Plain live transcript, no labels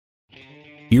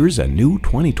Here's a new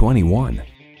 2021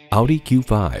 Audi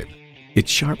Q5. Its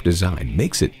sharp design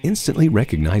makes it instantly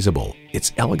recognizable.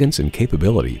 Its elegance and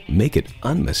capability make it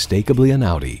unmistakably an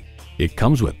Audi. It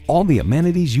comes with all the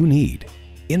amenities you need.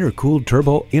 Intercooled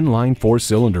turbo inline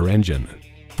 4-cylinder engine,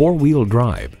 4-wheel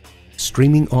drive,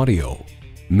 streaming audio,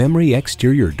 memory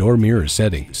exterior door mirror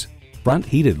settings, front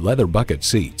heated leather bucket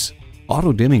seats,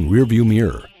 auto-dimming rearview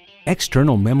mirror,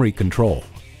 external memory control,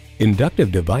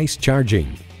 inductive device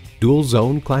charging, dual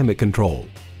zone climate control,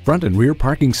 front and rear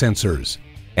parking sensors,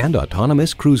 and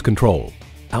autonomous cruise control.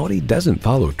 Audi doesn't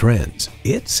follow trends,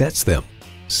 it sets them.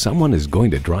 Someone is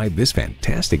going to drive this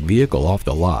fantastic vehicle off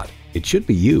the lot. It should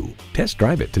be you. Test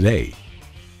drive it today.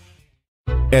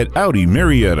 At Audi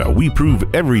Marietta, we prove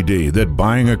every day that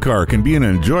buying a car can be an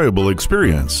enjoyable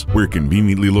experience. We're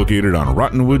conveniently located on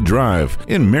Rottenwood Drive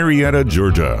in Marietta,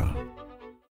 Georgia.